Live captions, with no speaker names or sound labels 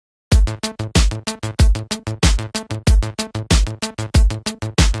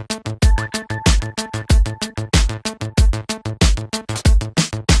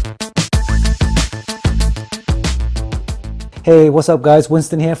Hey, what's up guys,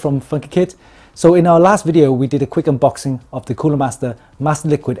 Winston here from Funkykit. So in our last video we did a quick unboxing of the Cooler Master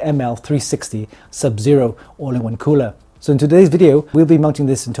MasterLiquid ML360 Sub-Zero all-in-one cooler. So in today's video we'll be mounting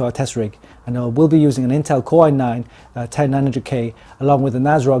this into our test rig, and we'll be using an Intel Core i9 10900K along with a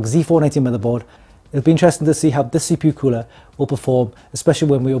NASRock Z490 motherboard. It'll be interesting to see how this CPU cooler will perform, especially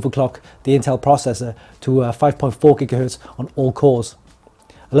when we overclock the Intel processor to 5.4 GHz on all cores.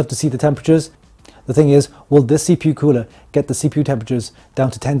 I'd love to see the temperatures. The thing is, will this CPU cooler get the CPU temperatures down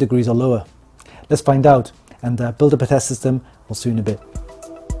to 10 degrees or lower? Let's find out and build up a test system. We'll see you in a bit.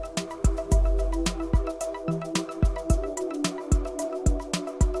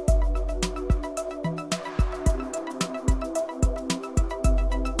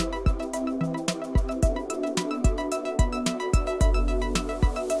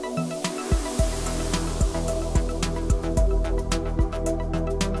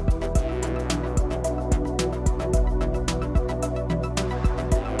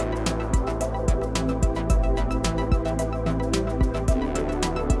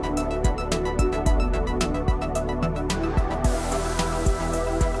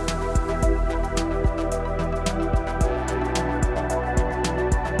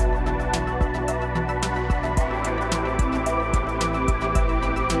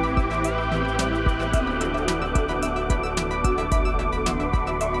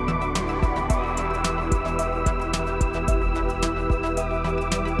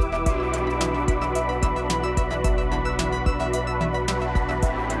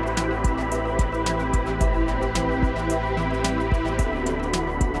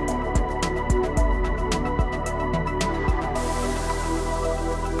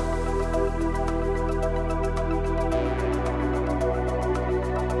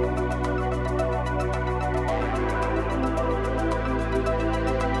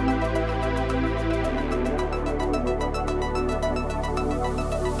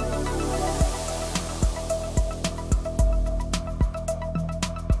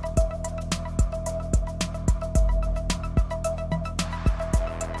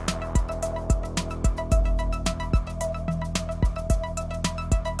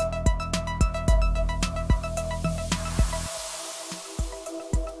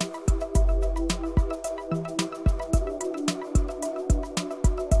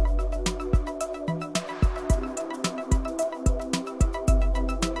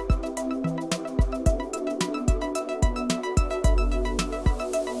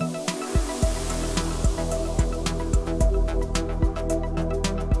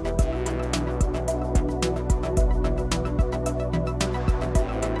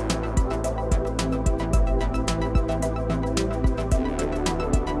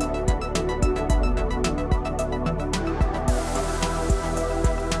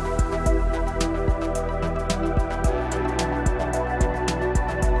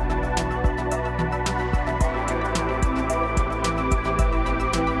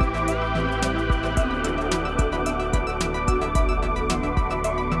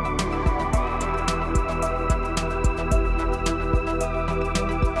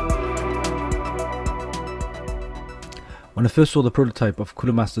 When I first saw the prototype of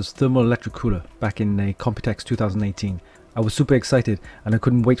Cooler Master's Thermoelectirc cooler back in Computex 2018, I was super excited and I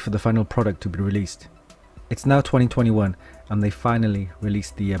couldn't wait for the final product to be released. It's now 2021 and they finally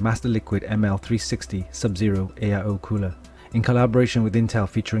released the MasterLiquid ML360 Sub-Zero AIO cooler in collaboration with Intel,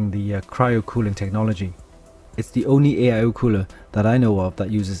 featuring the Cryo cooling technology. It's the only AIO cooler that I know of that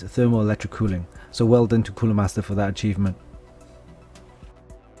uses thermoelectric cooling, so well done to Cooler Master for that achievement.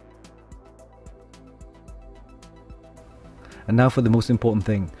 And now for the most important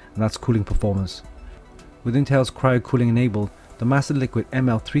thing, and that's cooling performance. With Intel's Cryo cooling enabled, the MasterLiquid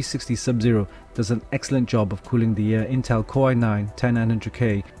ML360 Sub-Zero does an excellent job of cooling the Intel Core i9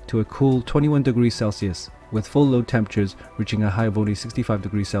 10900K to a cool 21 degrees Celsius, with full load temperatures reaching a high of only 65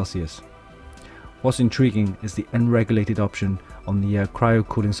 degrees Celsius. What's intriguing is the unregulated option on the Cryo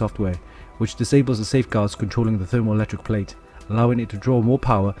cooling software, which disables the safeguards controlling the thermoelectric plate, allowing it to draw more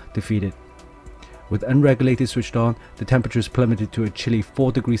power to feed it. With unregulated switched on, the temperatures plummeted to a chilly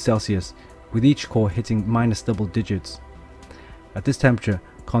 4 degrees Celsius, with each core hitting minus double digits. At this temperature,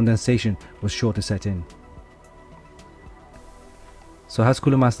 condensation was sure to set in. So has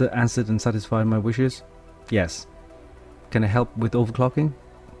Cooler Master answered and satisfied my wishes? Yes. Can I help with overclocking?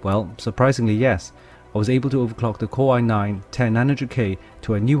 Well, surprisingly yes. I was able to overclock the Core i9 10900K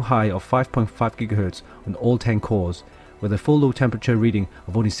to a new high of 5.5 GHz on all 10 cores, with a full low temperature reading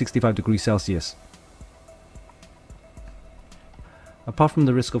of only 65 degrees Celsius. Apart from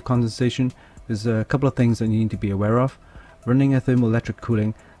the risk of condensation, there's a couple of things that you need to be aware of. Running a thermoelectric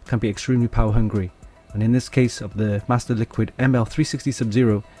cooling can be extremely power hungry, and in this case of the MasterLiquid ML360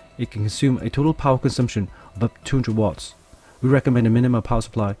 Sub-Zero, it can consume a total power consumption of up to 200 watts. We recommend a minimum power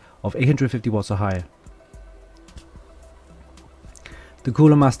supply of 850 watts or higher. The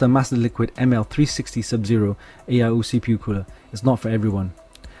Cooler Master MasterLiquid ML360 Sub-Zero AIO CPU cooler is not for everyone.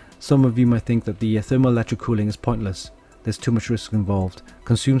 Some of you might think that the thermoelectric cooling is pointless. There's too much risk involved,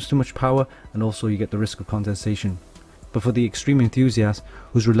 consumes too much power, and also you get the risk of condensation. But for the extreme enthusiast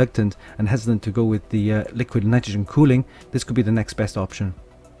who's reluctant and hesitant to go with the liquid nitrogen cooling, this could be the next best option.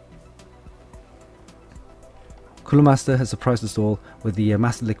 Cooler Master has surprised us all with the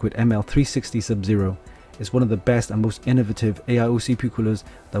MasterLiquid ML360 Sub-Zero. It's one of the best and most innovative AIO CPU coolers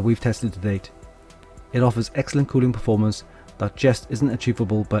that we've tested to date. It offers excellent cooling performance that just isn't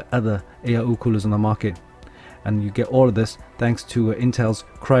achievable by other AIO coolers on the market. And you get all of this thanks to Intel's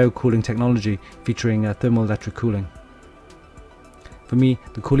Cryo cooling technology featuring thermoelectric cooling. For me,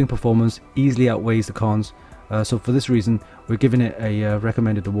 the cooling performance easily outweighs the cons, so for this reason we're giving it a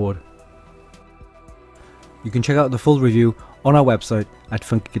recommended award. You can check out the full review on our website at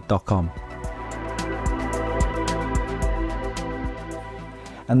funkykit.com.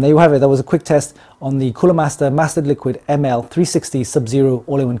 And there you have it. That was a quick test on the Cooler Master MasterLiquid ML360 Sub-Zero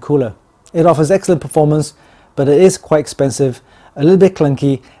all-in-one cooler. It offers excellent performance, but it is quite expensive, a little bit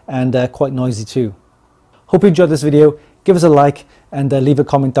clunky, and quite noisy too. Hope you enjoyed this video. Give us a like and leave a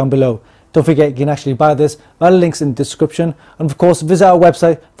comment down below. Don't forget you can actually buy this via the links in the description, and of course visit our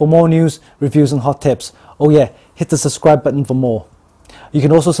website for more news, reviews and hot tips. Oh yeah, hit the subscribe button for more. You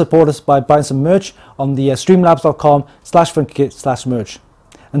can also support us by buying some merch on the streamlabs.com/funkykit/merch.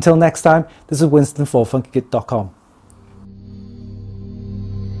 Until next time, this is Winston for Funkykit.com.